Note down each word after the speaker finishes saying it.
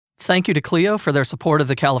thank you to Clio for their support of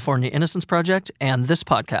the California Innocence Project and this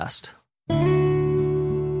podcast.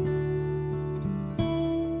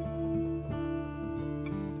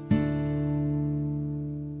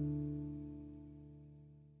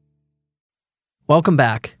 Welcome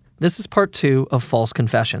back. This is part 2 of False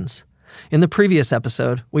Confessions. In the previous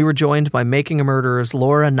episode, we were joined by Making a Murderer's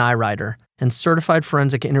Laura Nirider and certified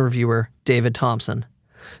forensic interviewer David Thompson.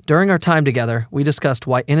 During our time together, we discussed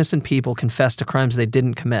why innocent people confess to crimes they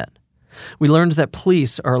didn't commit. We learned that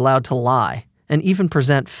police are allowed to lie and even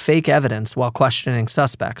present fake evidence while questioning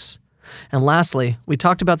suspects. And lastly, we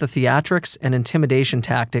talked about the theatrics and intimidation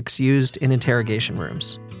tactics used in interrogation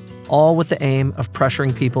rooms, all with the aim of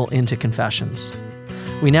pressuring people into confessions.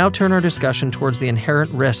 We now turn our discussion towards the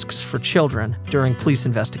inherent risks for children during police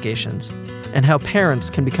investigations and how parents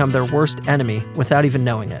can become their worst enemy without even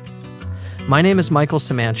knowing it. My name is Michael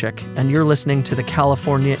Samanchik, and you're listening to the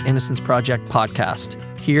California Innocence Project podcast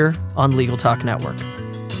here on Legal Talk Network.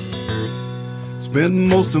 Spent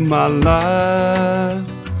most of my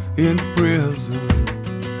life in prison,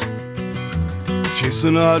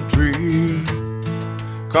 chasing a dream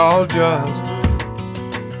called justice.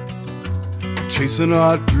 Chasing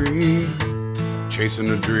a dream, chasing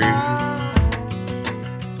a dream.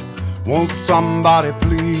 Won't somebody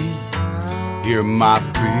please hear my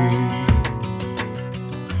plea?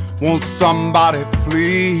 Won't somebody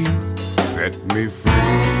please set me free?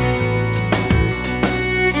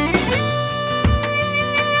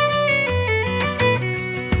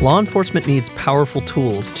 Law enforcement needs powerful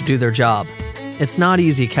tools to do their job. It's not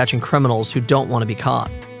easy catching criminals who don't want to be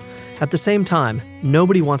caught. At the same time,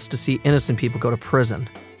 nobody wants to see innocent people go to prison.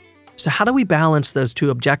 So how do we balance those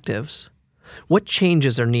two objectives? What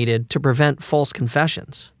changes are needed to prevent false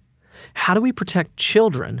confessions? How do we protect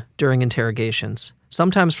children during interrogations,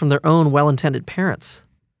 sometimes from their own well-intended parents?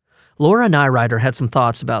 Laura Nirider had some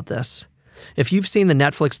thoughts about this. If you've seen the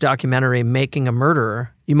Netflix documentary Making a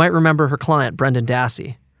Murderer, you might remember her client, Brendan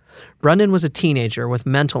Dassey. Brendan was a teenager with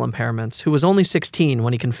mental impairments who was only 16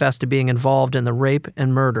 when he confessed to being involved in the rape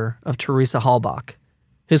and murder of Teresa Halbach.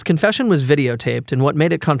 His confession was videotaped, and what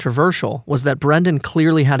made it controversial was that Brendan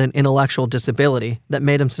clearly had an intellectual disability that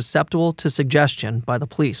made him susceptible to suggestion by the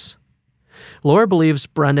police. Laura believes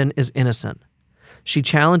Brendan is innocent. She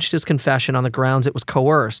challenged his confession on the grounds it was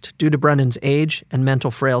coerced due to Brendan's age and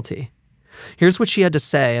mental frailty. Here's what she had to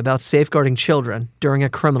say about safeguarding children during a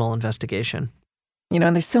criminal investigation.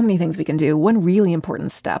 And there's so many things we can do. One really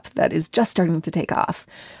important step that is just starting to take off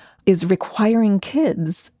is requiring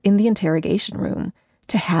kids in the interrogation room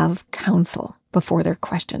to have counsel before they're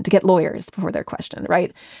questioned, to get lawyers before they're questioned,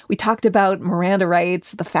 right? We talked about Miranda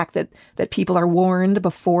rights, the fact that people are warned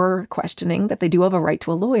before questioning that they do have a right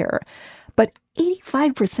to a lawyer. But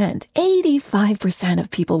 85%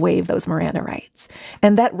 of people waive those Miranda rights.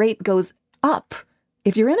 And that rate goes up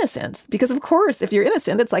if you're innocent. Because, of course, if you're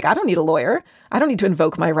innocent, it's like, I don't need a lawyer. I don't need to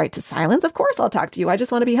invoke my right to silence. Of course I'll talk to you. I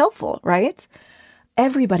just want to be helpful, right?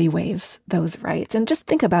 Everybody waives those rights. And just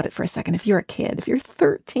think about it for a second. If you're a kid, if you're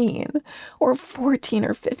 13 or 14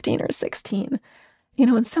 or 15 or 16,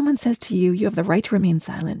 and someone says to you, you have the right to remain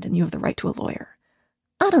silent and you have the right to a lawyer.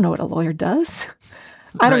 I don't know what a lawyer does.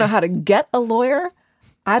 I don't know how to get a lawyer.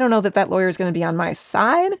 I don't know that lawyer is going to be on my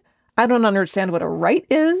side. I don't understand what a right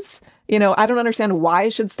is. I don't understand why I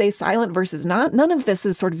should stay silent versus not. None of this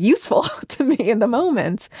is sort of useful to me in the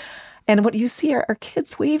moment. And what you see are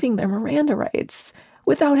kids waiving their Miranda rights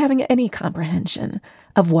without having any comprehension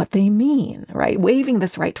of what they mean, right? Waiving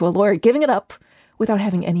this right to a lawyer, giving it up without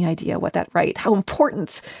having any idea what that right, how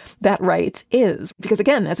important that right is. Because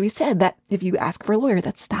again, as we said, that if you ask for a lawyer,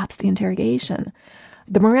 that stops the interrogation.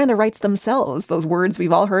 The Miranda rights themselves, those words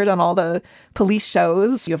we've all heard on all the police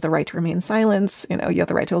shows, you have the right to remain silent, you have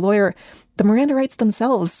the right to a lawyer. The Miranda rights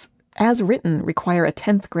themselves, as written, require a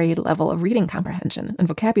 10th grade level of reading comprehension and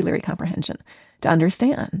vocabulary comprehension to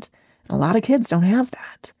understand. A lot of kids don't have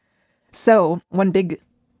that. So one big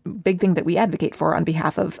thing that we advocate for on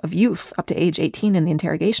behalf of youth up to age 18 in the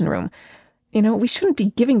interrogation room, we shouldn't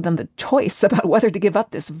be giving them the choice about whether to give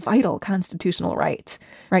up this vital constitutional right,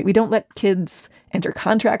 right? We don't let kids enter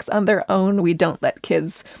contracts on their own. We don't let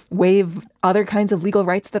kids waive other kinds of legal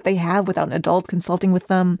rights that they have without an adult consulting with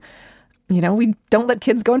them. We don't let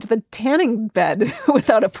kids go into the tanning bed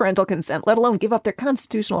without a parental consent, let alone give up their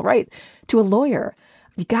constitutional right to a lawyer.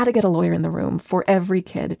 You got to get a lawyer in the room for every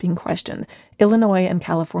kid being questioned. Illinois and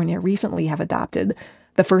California recently have adopted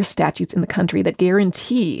the first statutes in the country that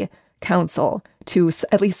guarantee counsel to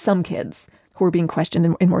at least some kids who are being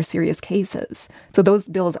questioned in more serious cases. So those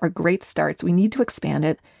bills are great starts. We need to expand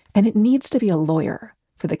it, and it needs to be a lawyer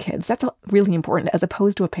for the kids. That's really important as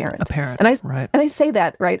opposed to a parent. A parent, right. And I say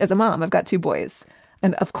that, right, as a mom. I've got 2 boys.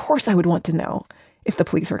 And of course I would want to know if the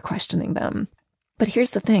police were questioning them. But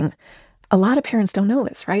here's the thing. A lot of parents don't know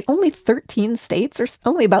this, right? Only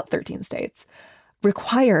about 13 states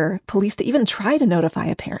require police to even try to notify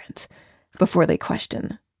a parent before they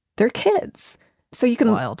question their kids. So you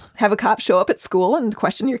can have a cop show up at school and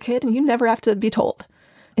question your kid, and you never have to be told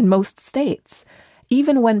in most states.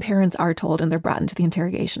 Even when parents are told and they're brought into the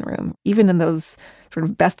interrogation room, even in those sort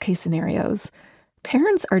of best case scenarios,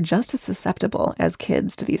 parents are just as susceptible as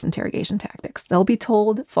kids to these interrogation tactics. They'll be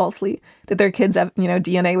told falsely that their kids have,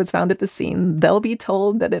 DNA was found at the scene. They'll be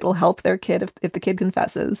told that it'll help their kid if the kid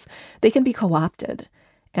confesses. They can be co-opted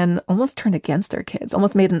and almost turned against their kids,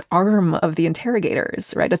 almost made an arm of the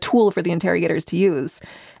interrogators, right? A tool for the interrogators to use.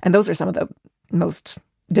 And those are some of the most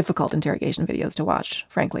difficult interrogation videos to watch,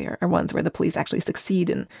 frankly, are ones where the police actually succeed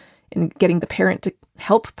in getting the parent to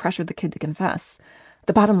help pressure the kid to confess.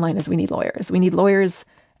 The bottom line is we need lawyers. We need lawyers,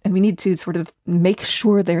 and we need to sort of make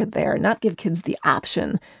sure they're there, not give kids the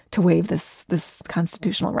option to waive this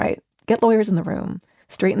constitutional right. Get lawyers in the room,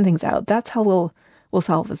 straighten things out. That's how we'll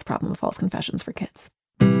solve this problem of false confessions for kids.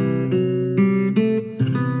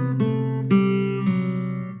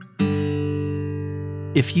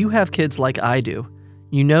 If you have kids like I do,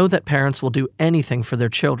 you know that parents will do anything for their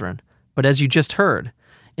children. But as you just heard,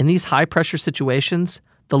 in these high-pressure situations,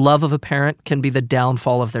 the love of a parent can be the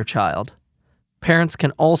downfall of their child. Parents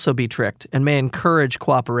can also be tricked and may encourage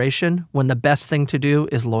cooperation when the best thing to do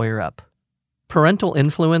is lawyer up. Parental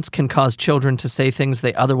influence can cause children to say things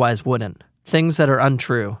they otherwise wouldn't, things that are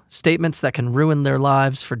untrue, statements that can ruin their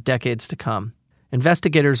lives for decades to come.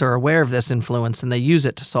 Investigators are aware of this influence and they use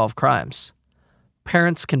it to solve crimes.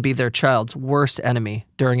 Parents can be their child's worst enemy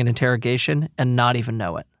during an interrogation and not even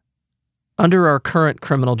know it. Under our current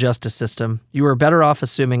criminal justice system, you are better off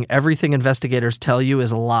assuming everything investigators tell you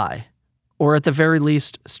is a lie, or at the very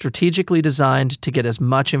least, strategically designed to get as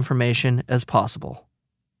much information as possible.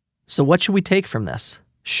 So what should we take from this?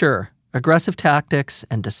 Sure, aggressive tactics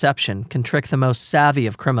and deception can trick the most savvy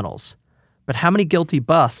of criminals, but how many guilty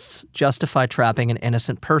busts justify trapping an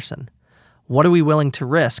innocent person? What are we willing to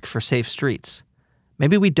risk for safe streets?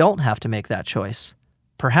 Maybe we don't have to make that choice.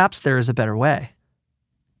 Perhaps there is a better way.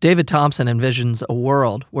 David Thompson envisions a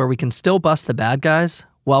world where we can still bust the bad guys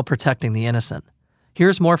while protecting the innocent.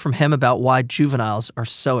 Here's more from him about why juveniles are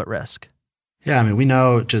so at risk. Yeah, we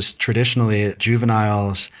know just traditionally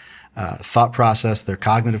juveniles' thought process, their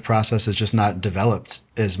cognitive process is just not developed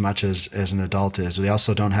as much as an adult is. They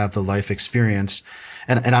also don't have the life experience.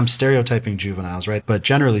 And I'm stereotyping juveniles, right? But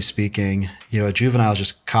generally speaking, a juvenile is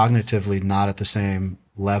just cognitively not at the same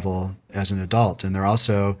level as an adult. And they're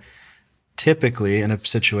also typically in a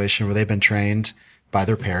situation where they've been trained by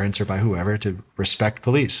their parents or by whoever to respect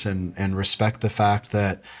police and respect the fact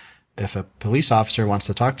that if a police officer wants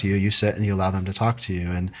to talk to you, you sit and you allow them to talk to you.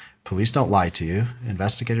 And police don't lie to you.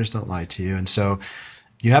 Investigators don't lie to you. And so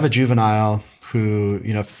you have a juvenile who,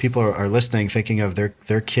 if people are listening, thinking of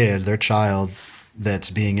their kid, their child that's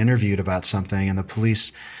being interviewed about something, and the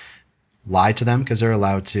police lie to them because they're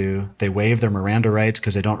allowed to. They waive their Miranda rights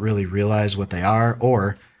because they don't really realize what they are,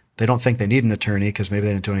 or they don't think they need an attorney because maybe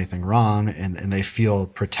they didn't do anything wrong, and they feel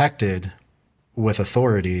protected with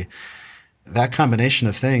authority. That combination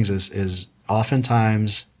of things is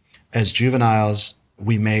oftentimes, as juveniles,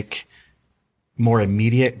 we make more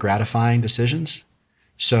immediate gratifying decisions.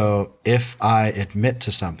 So if I admit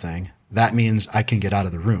to something, that means I can get out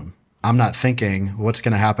of the room. I'm not thinking what's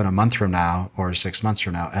going to happen a month from now or 6 months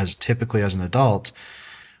from now. As typically as an adult,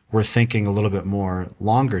 we're thinking a little bit more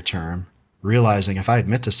longer term, realizing if I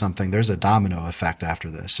admit to something, there's a domino effect after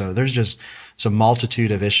this. So there's just some multitude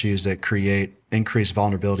of issues that create increased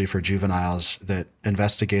vulnerability for juveniles that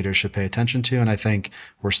investigators should pay attention to. And I think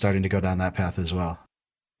we're starting to go down that path as well.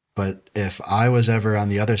 But if I was ever on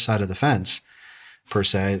the other side of the fence, per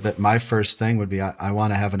se, that my first thing would be I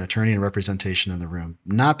want to have an attorney and representation in the room.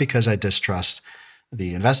 Not because I distrust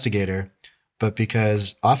the investigator, but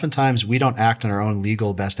because oftentimes we don't act in our own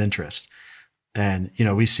legal best interest. And,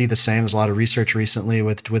 we see the same. There's a lot of research recently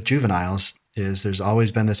with juveniles is there's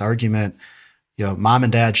always been this argument, mom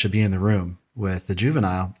and dad should be in the room with the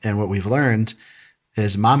juvenile. And what we've learned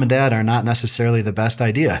is mom and dad are not necessarily the best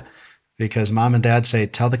idea, because mom and dad say,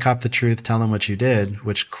 tell the cop the truth, tell them what you did,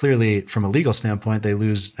 which clearly from a legal standpoint, they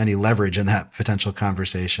lose any leverage in that potential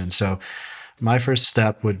conversation. So my first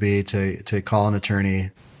step would be to call an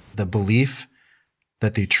attorney. The belief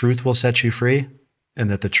that the truth will set you free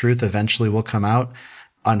and that the truth eventually will come out,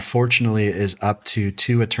 unfortunately is up to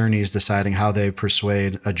two attorneys deciding how they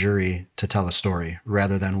persuade a jury to tell a story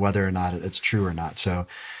rather than whether or not it's true or not. So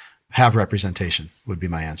have representation would be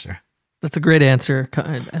my answer. That's a great answer.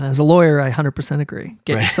 And as a lawyer, I 100% agree.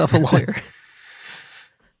 Get yourself a lawyer.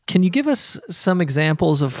 Can you give us some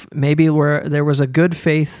examples of maybe where there was a good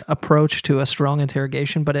faith approach to a strong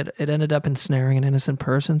interrogation, but it ended up ensnaring an innocent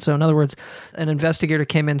person? So in other words, an investigator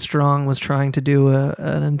came in strong, was trying to do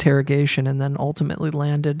an interrogation, and then ultimately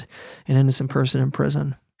landed an innocent person in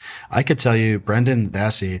prison. I could tell you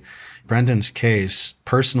Brendan's case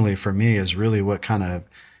personally for me is really what kind of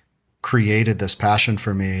created this passion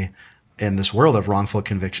for me in this world of wrongful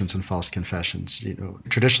convictions and false confessions.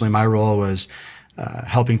 Traditionally, my role was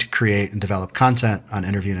helping to create and develop content on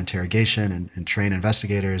interview and interrogation and train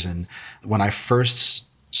investigators. And when I first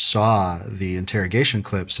saw the interrogation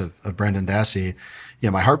clips of Brendan Dassey,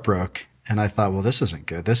 my heart broke, and I thought, well, this isn't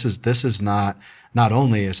good. This is not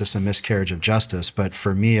only is this a miscarriage of justice, but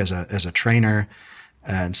for me as a trainer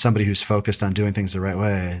and somebody who's focused on doing things the right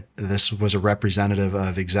way, this was a representative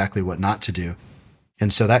of exactly what not to do.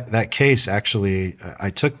 And so that case, actually, I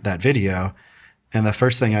took that video, and the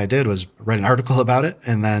first thing I did was write an article about it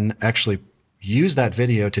and then actually use that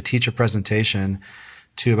video to teach a presentation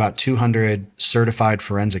to about 200 certified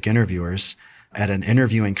forensic interviewers at an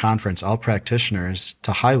interviewing conference, all practitioners,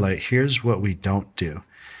 to highlight, here's what we don't do.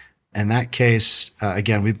 In that case,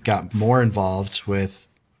 again, we've got more involved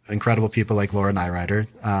with incredible people like Laura Nirider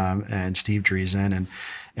and Steve Driesen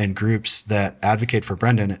and groups that advocate for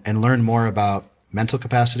Brendan and learn more about mental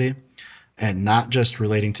capacity, and not just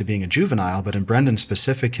relating to being a juvenile, but in Brendan's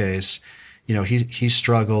specific case, he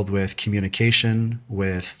struggled with communication,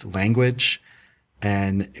 with language.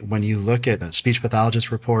 And when you look at the speech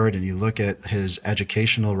pathologist report and you look at his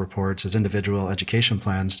educational reports, his individual education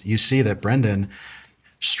plans, you see that Brendan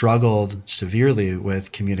struggled severely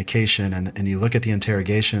with communication. And you look at the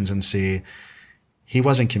interrogations and see he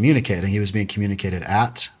wasn't communicating. He was being communicated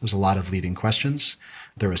at. There was a lot of leading questions.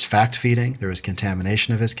 There was fact feeding. There was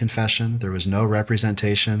contamination of his confession. There was no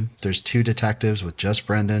representation. There's two detectives with just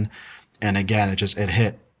Brendan. And again, it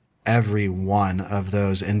hit every one of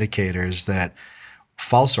those indicators that,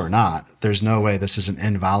 false or not, there's no way this is an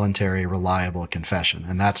involuntary, reliable confession.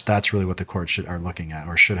 And that's really what the courts are looking at,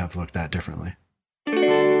 or should have looked at differently.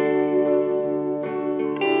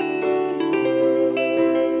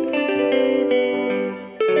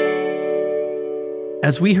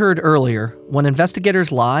 As we heard earlier, when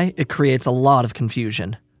investigators lie, it creates a lot of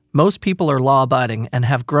confusion. Most people are law-abiding and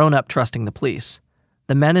have grown up trusting the police.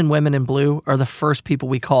 The men and women in blue are the first people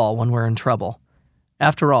we call when we're in trouble.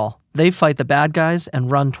 After all, they fight the bad guys and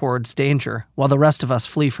run towards danger, while the rest of us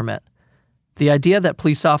flee from it. The idea that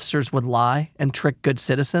police officers would lie and trick good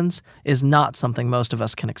citizens is not something most of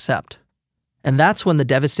us can accept. And that's when the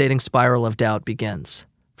devastating spiral of doubt begins.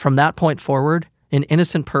 From that point forward, an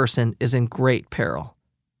innocent person is in great peril.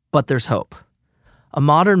 But there's hope. A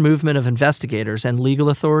modern movement of investigators and legal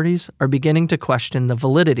authorities are beginning to question the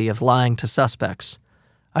validity of lying to suspects.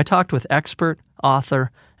 I talked with expert,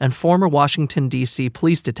 author, and former Washington D.C.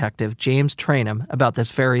 police detective James Trainum about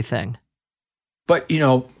this very thing. But,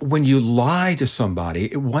 when you lie to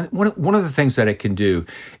somebody, one of the things that it can do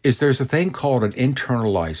is there's a thing called an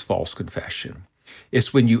internalized false confession.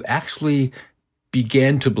 It's when you actually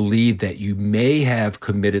begin to believe that you may have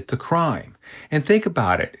committed the crime. And think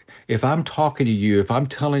about it. If I'm talking to you, if I'm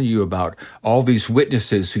telling you about all these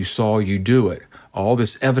witnesses who saw you do it, all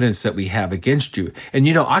this evidence that we have against you, and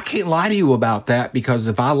I can't lie to you about that, because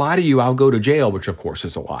if I lie to you, I'll go to jail, which of course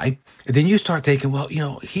is a lie. And then you start thinking, well,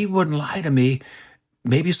 he wouldn't lie to me.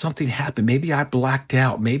 Maybe something happened. Maybe I blacked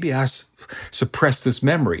out. Maybe I suppressed this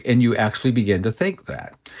memory. And you actually begin to think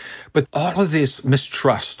that. But all of this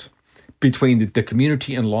mistrust between the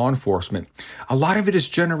community and law enforcement, a lot of it is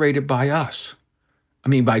generated by us.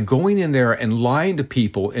 By going in there and lying to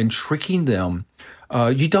people and tricking them,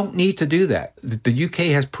 you don't need to do that. The UK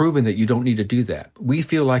has proven that you don't need to do that. We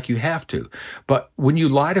feel like you have to. But when you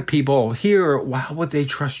lie to people here, why would they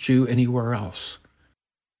trust you anywhere else?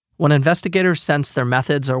 When investigators sense their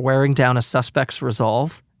methods are wearing down a suspect's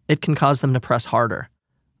resolve, it can cause them to press harder.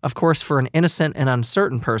 Of course, for an innocent and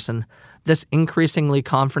uncertain person, this increasingly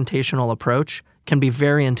confrontational approach can be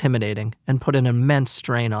very intimidating and put an immense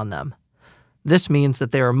strain on them. This means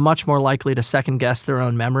that they are much more likely to second-guess their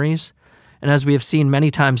own memories, and as we have seen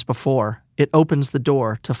many times before, it opens the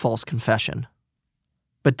door to false confession.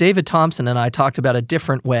 But David Thompson and I talked about a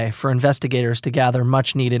different way for investigators to gather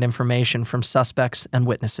much-needed information from suspects and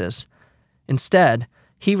witnesses. Instead,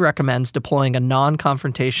 he recommends deploying a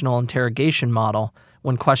non-confrontational interrogation model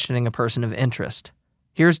when questioning a person of interest.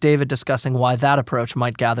 Here's David discussing why that approach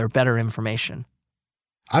might gather better information.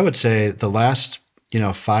 I would say the last,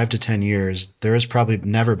 5 to 10 years, there has probably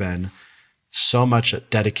never been so much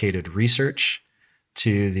dedicated research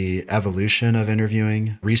to the evolution of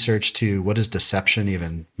interviewing, research to what does deception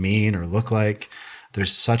even mean or look like.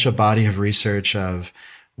 There's such a body of research of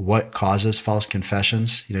what causes false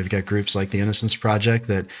confessions. You've got groups like the Innocence Project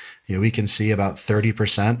that we can see about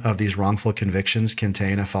 30% of these wrongful convictions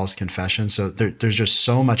contain a false confession. So there's just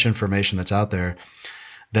so much information that's out there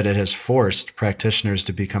that it has forced practitioners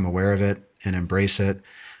to become aware of it and embrace it.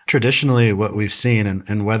 Traditionally, what we've seen,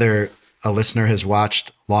 and whether a listener has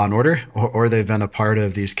watched Law and Order or they've been a part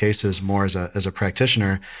of these cases more as a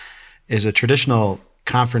practitioner, is a traditional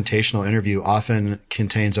confrontational interview often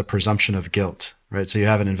contains a presumption of guilt, right? So you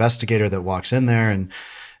have an investigator that walks in there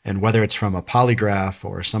and whether it's from a polygraph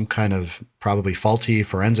or some kind of probably faulty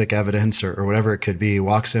forensic evidence or whatever it could be,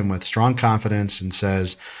 walks in with strong confidence and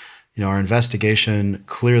says, our investigation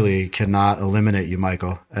clearly cannot eliminate you,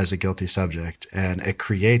 Michael, as a guilty subject. And it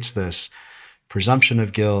creates this presumption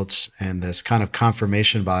of guilt and this kind of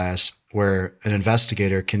confirmation bias where an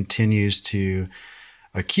investigator continues to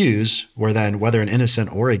accuse, where then whether an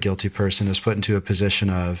innocent or a guilty person is put into a position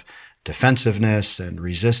of defensiveness and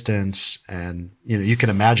resistance. And, you can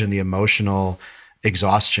imagine the emotional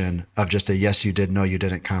exhaustion of just a yes, you did, no, you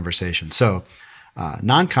didn't conversation. So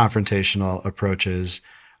non-confrontational approaches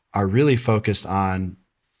are really focused on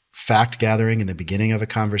fact gathering in the beginning of a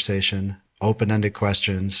conversation, open-ended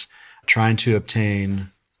questions, trying to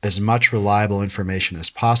obtain as much reliable information as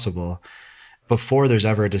possible before there's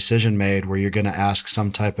ever a decision made where you're going to ask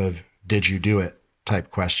some type of did you do it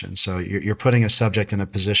type question. So you're putting a subject in a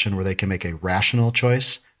position where they can make a rational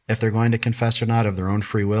choice if they're going to confess or not of their own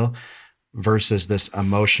free will versus this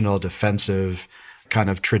emotional, defensive, kind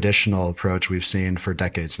of traditional approach we've seen for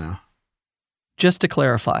decades now. Just to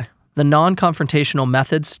clarify, the non-confrontational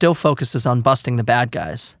method still focuses on busting the bad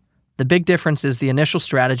guys. The big difference is the initial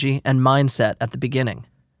strategy and mindset at the beginning.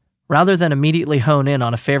 Rather than immediately hone in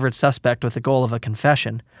on a favorite suspect with the goal of a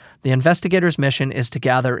confession, the investigator's mission is to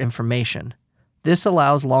gather information. This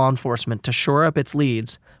allows law enforcement to shore up its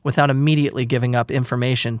leads without immediately giving up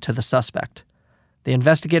information to the suspect. The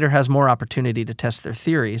investigator has more opportunity to test their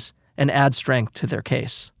theories and add strength to their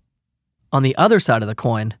case. On the other side of the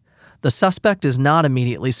coin, the suspect is not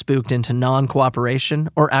immediately spooked into non-cooperation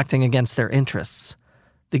or acting against their interests.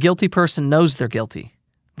 The guilty person knows they're guilty.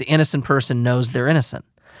 The innocent person knows they're innocent.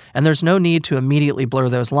 And there's no need to immediately blur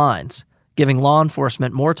those lines, giving law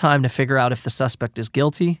enforcement more time to figure out if the suspect is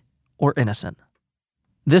guilty or innocent.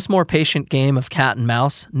 This more patient game of cat and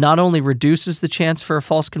mouse not only reduces the chance for a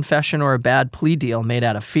false confession or a bad plea deal made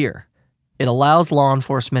out of fear, it allows law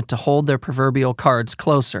enforcement to hold their proverbial cards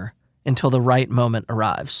closer until the right moment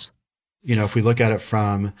arrives. If we look at it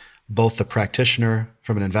from both the practitioner,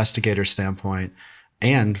 from an investigator standpoint,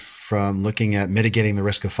 and from looking at mitigating the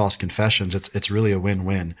risk of false confessions, it's really a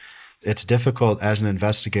win-win. It's difficult as an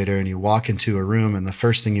investigator and you walk into a room and the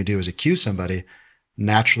first thing you do is accuse somebody.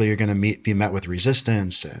 Naturally, you're going to be met with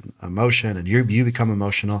resistance and emotion, and you become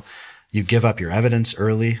emotional. You give up your evidence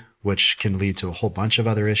early, which can lead to a whole bunch of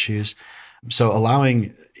other issues. So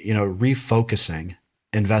allowing, refocusing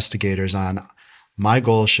investigators on my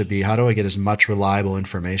goal should be, how do I get as much reliable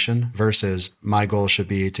information versus my goal should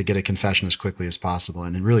be to get a confession as quickly as possible.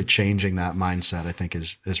 And really changing that mindset, I think,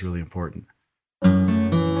 is really important.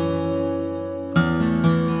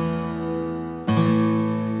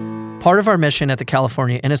 Part of our mission at the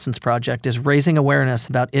California Innocence Project is raising awareness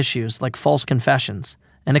about issues like false confessions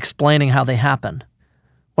and explaining how they happen.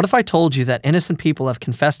 What if I told you that innocent people have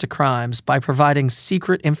confessed to crimes by providing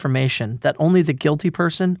secret information that only the guilty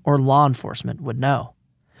person or law enforcement would know?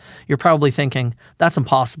 You're probably thinking, that's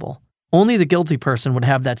impossible. Only the guilty person would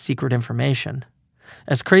have that secret information.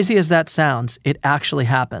 As crazy as that sounds, it actually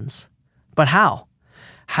happens. But how?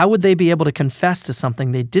 How would they be able to confess to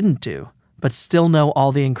something they didn't do, but still know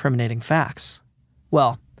all the incriminating facts?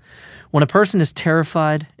 Well, when a person is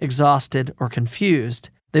terrified, exhausted, or confused,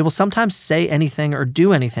 they will sometimes say anything or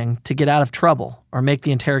do anything to get out of trouble or make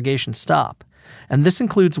the interrogation stop. And this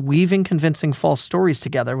includes weaving convincing false stories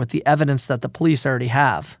together with the evidence that the police already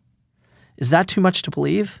have. Is that too much to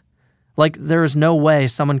believe? Like, there is no way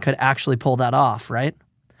someone could actually pull that off, right?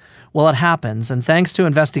 Well, it happens, and thanks to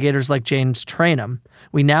investigators like James Trainum,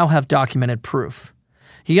 we now have documented proof.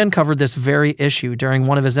 He uncovered this very issue during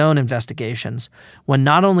one of his own investigations, when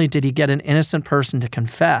not only did he get an innocent person to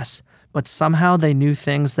confess, but somehow they knew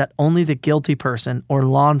things that only the guilty person or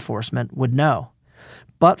law enforcement would know.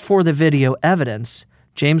 But for the video evidence,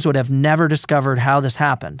 James would have never discovered how this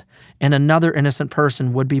happened, and another innocent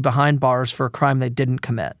person would be behind bars for a crime they didn't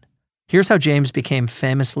commit. Here's how James became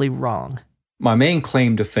famously wrong. My main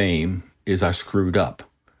claim to fame is I screwed up.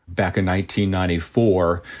 Back in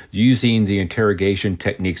 1994, using the interrogation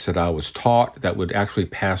techniques that I was taught that would actually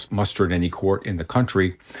pass muster in any court in the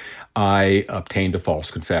country, I obtained a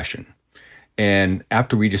false confession. And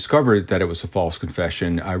after we discovered that it was a false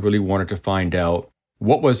confession, I really wanted to find out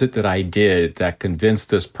what was it that I did that convinced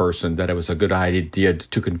this person that it was a good idea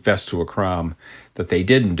to confess to a crime that they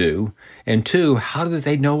didn't do? And two, how did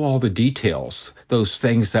they know all the details, those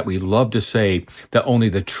things that we love to say that only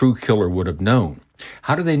the true killer would have known?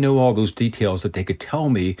 How do they know all those details that they could tell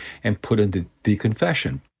me and put into the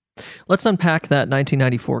confession? Let's unpack that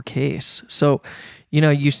 1994 case. So,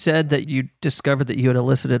 you said that you discovered that you had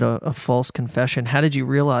elicited a false confession. How did you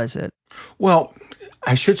realize it? Well,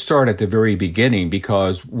 I should start at the very beginning,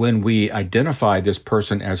 because when we identified this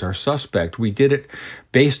person as our suspect, we did it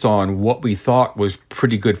based on what we thought was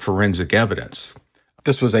pretty good forensic evidence.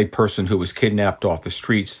 This was a person who was kidnapped off the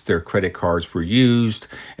streets, their credit cards were used,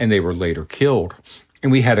 and they were later killed.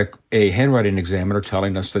 And we had a handwriting examiner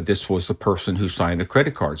telling us that this was the person who signed the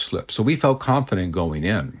credit card slip. So we felt confident going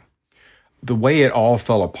in. The way it all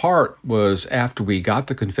fell apart was after we got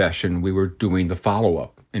the confession, we were doing the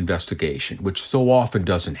follow-up investigation, which so often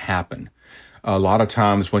doesn't happen. A lot of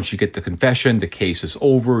times once you get the confession, the case is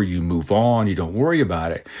over, you move on, you don't worry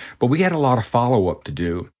about it. But we had a lot of follow-up to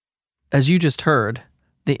do. As you just heard,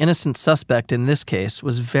 the innocent suspect in this case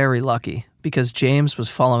was very lucky because James was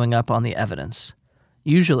following up on the evidence.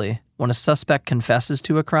 Usually, when a suspect confesses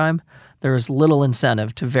to a crime, there is little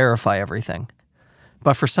incentive to verify everything.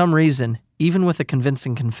 But for some reason, even with a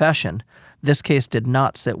convincing confession, this case did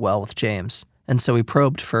not sit well with James, and so he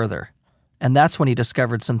probed further. And that's when he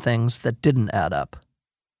discovered some things that didn't add up.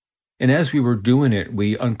 And as we were doing it,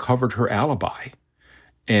 we uncovered her alibi.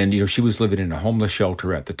 And, she was living in a homeless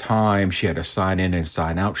shelter at the time. She had a sign-in and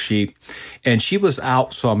sign-out sheet. And she was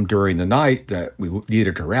out some during the night that we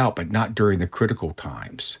needed her out, but not during the critical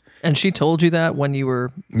times. And she told you that when you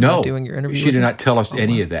were doing your interview? She did not tell us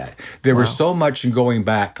any of that. There was so much in going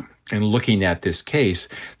back and looking at this case.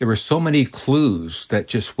 There were so many clues that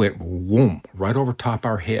just went whoom, right over top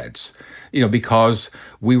our heads, because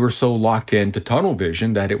we were so locked into tunnel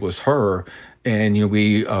vision that it was her. And,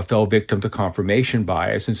 we fell victim to confirmation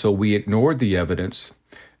bias. And so we ignored the evidence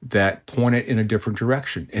that pointed in a different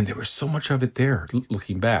direction. And there was so much of it there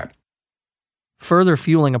looking back. Further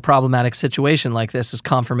fueling a problematic situation like this is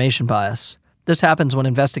confirmation bias. This happens when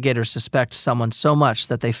investigators suspect someone so much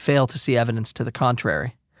that they fail to see evidence to the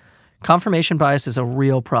contrary. Confirmation bias is a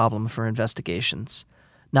real problem for investigations.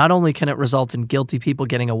 Not only can it result in guilty people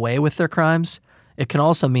getting away with their crimes, it can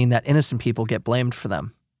also mean that innocent people get blamed for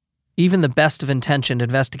them. Even the best of intentioned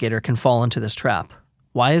investigator can fall into this trap.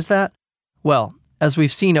 Why is that? Well, as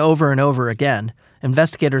we've seen over and over again,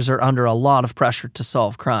 investigators are under a lot of pressure to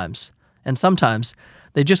solve crimes. And sometimes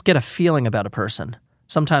they just get a feeling about a person.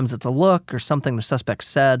 Sometimes it's a look or something the suspect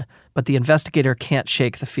said, but the investigator can't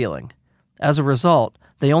shake the feeling. As a result,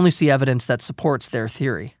 they only see evidence that supports their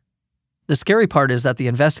theory. The scary part is that the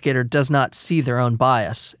investigator does not see their own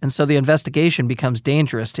bias, and so the investigation becomes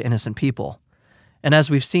dangerous to innocent people. And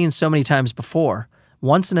as we've seen so many times before,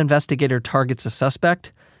 once an investigator targets a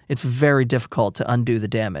suspect, it's very difficult to undo the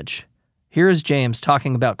damage. Here is James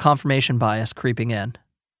talking about confirmation bias creeping in.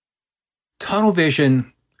 Tunnel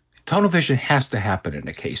vision has to happen in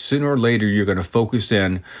a case. Sooner or later, you're going to focus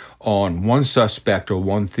in on one suspect or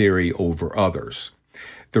one theory over others.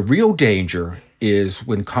 The real danger is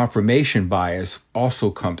when confirmation bias also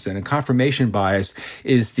comes in. And confirmation bias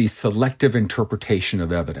is the selective interpretation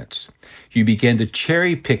of evidence. You begin to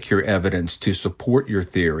cherry pick your evidence to support your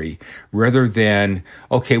theory rather than,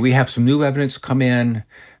 okay, we have some new evidence come in.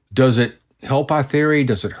 Does it help our theory?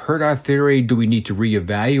 Does it hurt our theory? Do we need to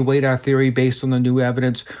reevaluate our theory based on the new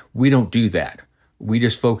evidence? We don't do that. We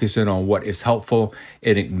just focus in on what is helpful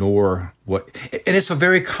and ignore what, and it's a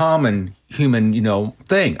very common human,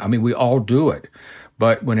 thing. I mean, we all do it.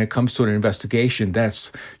 But when it comes to an investigation,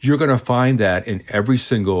 you're going to find that in every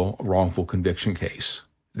single wrongful conviction case,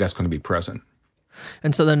 that's going to be present.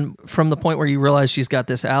 And so then from the point where you realize she's got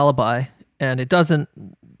this alibi and it doesn't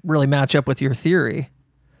really match up with your theory,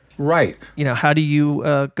 right? How do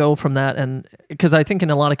you go from that? And because I think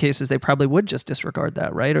in a lot of cases, they probably would just disregard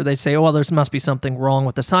that, right? Or they'd say, oh, well, there must be something wrong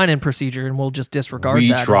with the sign-in procedure and we'll just disregard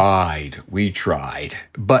that. We tried,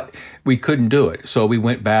 but we couldn't do it. So we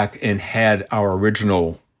went back and had our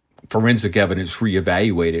original forensic evidence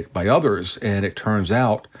reevaluated by others. And it turns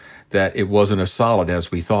out that it wasn't as solid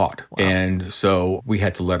as we thought. Wow. And so we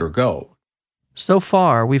had to let her go. So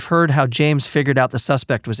far, we've heard how James figured out the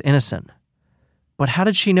suspect was innocent. But how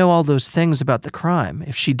did she know all those things about the crime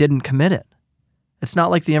if she didn't commit it? It's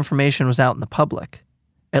not like the information was out in the public.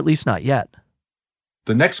 At least not yet.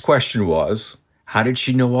 The next question was, how did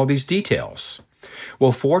she know all these details?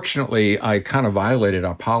 Well, fortunately, I kind of violated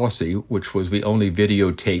our policy, which was we only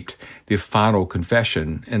videotaped the final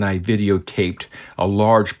confession, and I videotaped a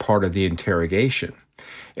large part of the interrogation.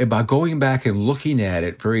 And by going back and looking at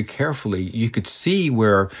it very carefully, you could see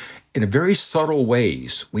where, in very subtle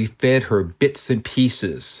ways, we fed her bits and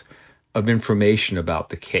pieces of information about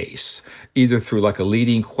the case, either through like a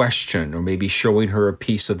leading question or maybe showing her a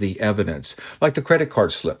piece of the evidence, like the credit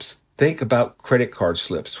card slips. Think about credit card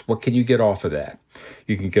slips. What can you get off of that?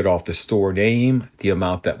 You can get off the store name, the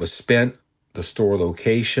amount that was spent, the store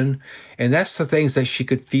location, and that's the things that she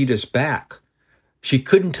could feed us back. She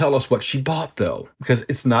couldn't tell us what she bought, though, because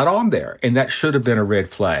it's not on there, and that should have been a red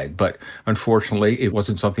flag, but unfortunately, it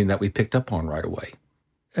wasn't something that we picked up on right away.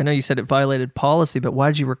 I know you said it violated policy, but why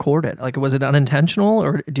did you record it? Like, was it unintentional,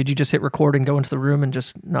 or did you just hit record and go into the room and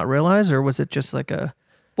just not realize, or was it just like a...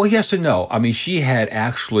 Well, yes and no. I mean, she had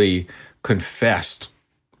actually confessed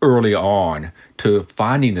early on to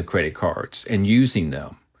finding the credit cards and using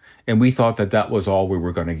them. And we thought that that was all we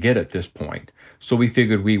were going to get at this point. So we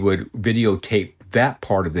figured we would videotape that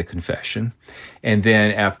part of the confession. And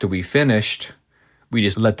then after we finished, we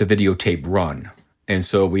just let the videotape run. And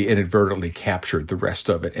so we inadvertently captured the rest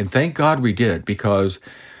of it. And thank God we did, because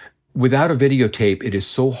without a videotape, it is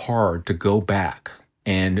so hard to go back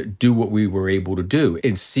and do what we were able to do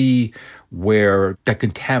and see where the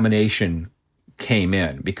contamination came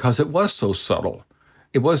in, because it was so subtle.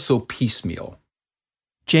 It was so piecemeal.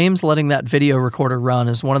 James letting that video recorder run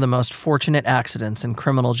is one of the most fortunate accidents in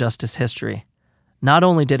criminal justice history. Not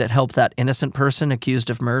only did it help that innocent person accused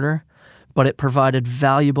of murder, but it provided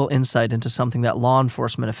valuable insight into something that law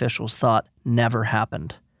enforcement officials thought never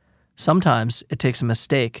happened. Sometimes it takes a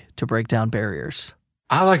mistake to break down barriers.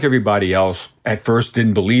 I, like everybody else, at first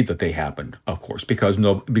didn't believe that they happened, of course, because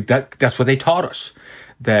that's what they taught us,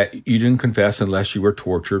 that you didn't confess unless you were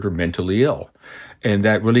tortured or mentally ill. And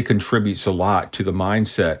that really contributes a lot to the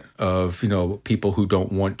mindset of, people who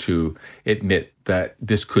don't want to admit that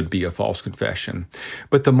this could be a false confession.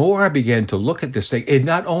 But the more I began to look at this thing, it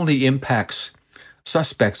not only impacts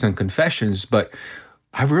suspects and confessions, but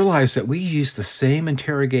I realized that we use the same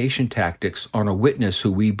interrogation tactics on a witness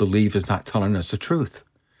who we believe is not telling us the truth.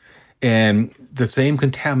 And the same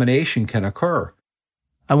contamination can occur.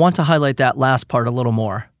 I want to highlight that last part a little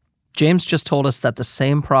more. James just told us that the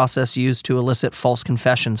same process used to elicit false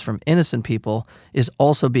confessions from innocent people is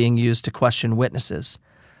also being used to question witnesses.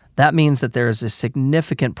 That means that there is a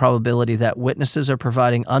significant probability that witnesses are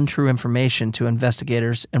providing untrue information to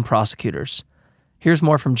investigators and prosecutors. Here's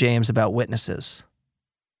more from James about witnesses.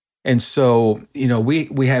 And so,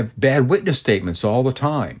 we have bad witness statements all the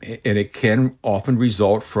time, and it can often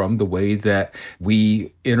result from the way that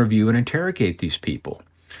we interview and interrogate these people.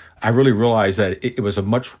 I really realized that it was a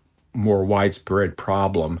much more widespread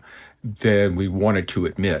problem than we wanted to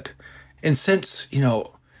admit. And since,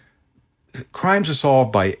 crimes are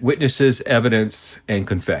solved by witnesses, evidence, and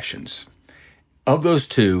confessions. Of those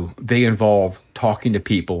two, they involve talking to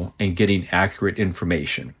people and getting accurate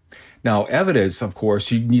information. Now, evidence, of course,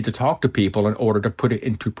 you need to talk to people in order to put it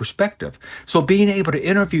into perspective. So being able to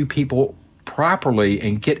interview people properly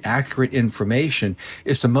and get accurate information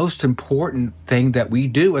is the most important thing that we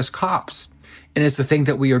do as cops. And it's the thing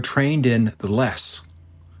that we are trained in the less.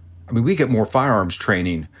 I mean, we get more firearms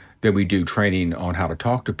training than we do training on how to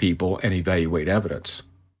talk to people and evaluate evidence.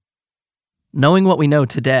 Knowing what we know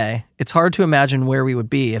today, it's hard to imagine where we would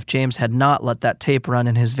be if James had not let that tape run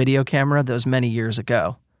in his video camera those many years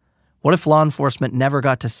ago. What if law enforcement never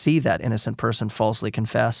got to see that innocent person falsely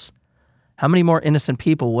confess? How many more innocent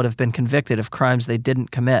people would have been convicted of crimes they didn't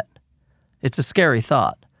commit? It's a scary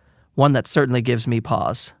thought, one that certainly gives me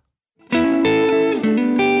pause.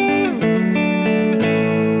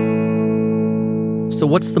 So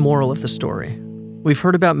what's the moral of the story? We've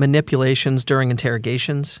heard about manipulations during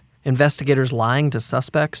interrogations, investigators lying to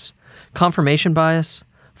suspects, confirmation bias,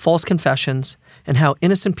 false confessions, and how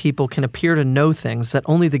innocent people can appear to know things that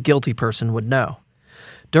only the guilty person would know.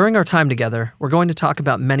 During our time together, we're going to talk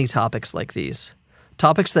about many topics like these.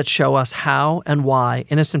 Topics that show us how and why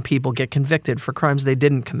innocent people get convicted for crimes they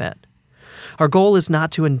didn't commit. Our goal is not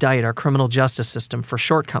to indict our criminal justice system for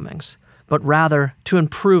shortcomings, but rather to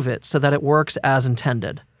improve it so that it works as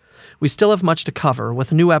intended. We still have much to cover,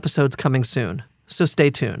 with new episodes coming soon, so stay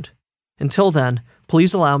tuned. Until then,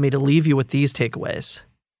 please allow me to leave you with these takeaways.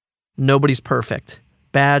 Nobody's perfect.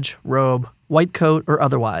 Badge, robe, white coat, or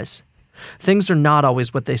otherwise. Things are not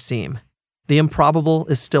always what they seem. The improbable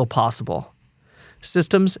is still possible.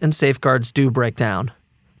 Systems and safeguards do break down.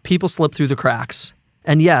 People slip through the cracks.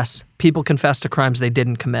 And yes, people confess to crimes they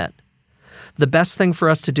didn't commit. The best thing for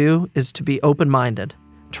us to do is to be open-minded,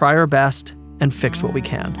 try our best, and fix what we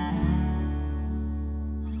can.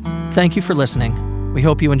 Thank you for listening. We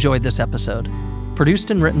hope you enjoyed this episode.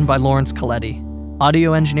 Produced and written by Lawrence Coletti.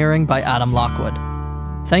 Audio engineering by Adam Lockwood.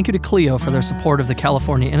 Thank you to Clio for their support of the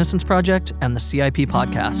California Innocence Project and the CIP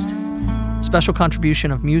podcast. Special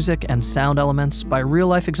contribution of music and sound elements by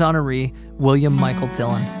real-life exoneree William Michael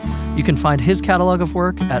Dillon. You can find his catalog of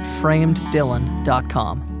work at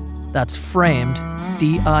frameddillon.com. That's framed,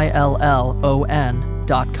 DILLON.com.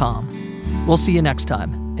 We'll see you next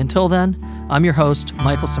time. Until then, I'm your host,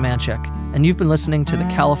 Michael Semanchik, and you've been listening to the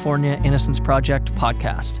California Innocence Project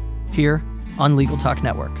podcast, here on Legal Talk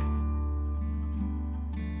Network.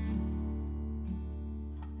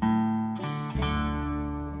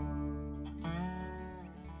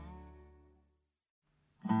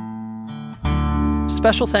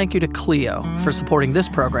 Special thank you to Clio for supporting this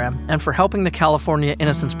program and for helping the California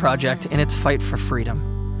Innocence Project in its fight for freedom.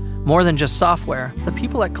 More than just software, the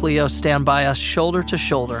people at Clio stand by us shoulder to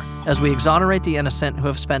shoulder as we exonerate the innocent who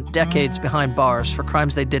have spent decades behind bars for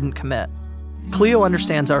crimes they didn't commit. Clio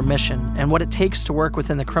understands our mission and what it takes to work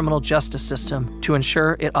within the criminal justice system to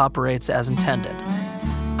ensure it operates as intended.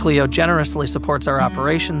 Clio generously supports our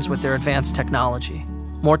operations with their advanced technology.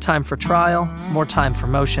 More time for trial, more time for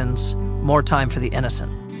motions, more time for the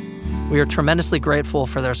innocent. We are tremendously grateful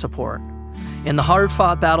for their support. In the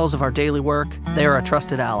hard-fought battles of our daily work, they are a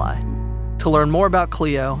trusted ally. To learn more about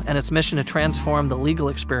Clio and its mission to transform the legal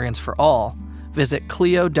experience for all, visit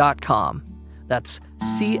Clio.com. That's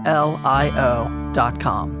CLIO.com.